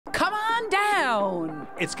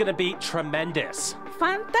It's going to be tremendous.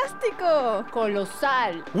 ¡Fantástico!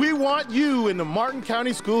 Colosal. We want you in the Martin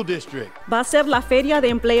County School District. Va a ser la feria de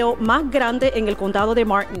empleo más grande en el condado de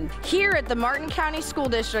Martin. Here at the Martin County School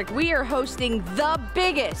District, we are hosting the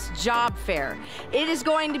biggest job fair. It is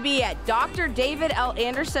going to be at Dr. David L.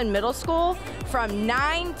 Anderson Middle School from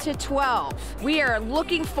 9 to 12. We are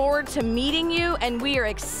looking forward to meeting you, and we are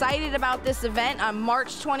excited about this event on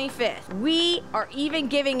March 25th. We are even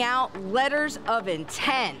giving out letters of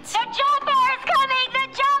intent. The job fair is coming! The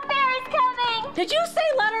job fair is coming! Did you say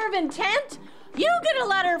letter of intent? You get a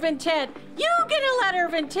letter of intent. You get a letter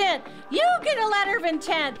of intent. You get a letter of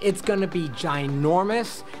intent. It's gonna be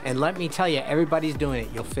ginormous, and let me tell you, everybody's doing it.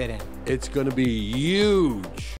 You'll fit in. It's going to be huge.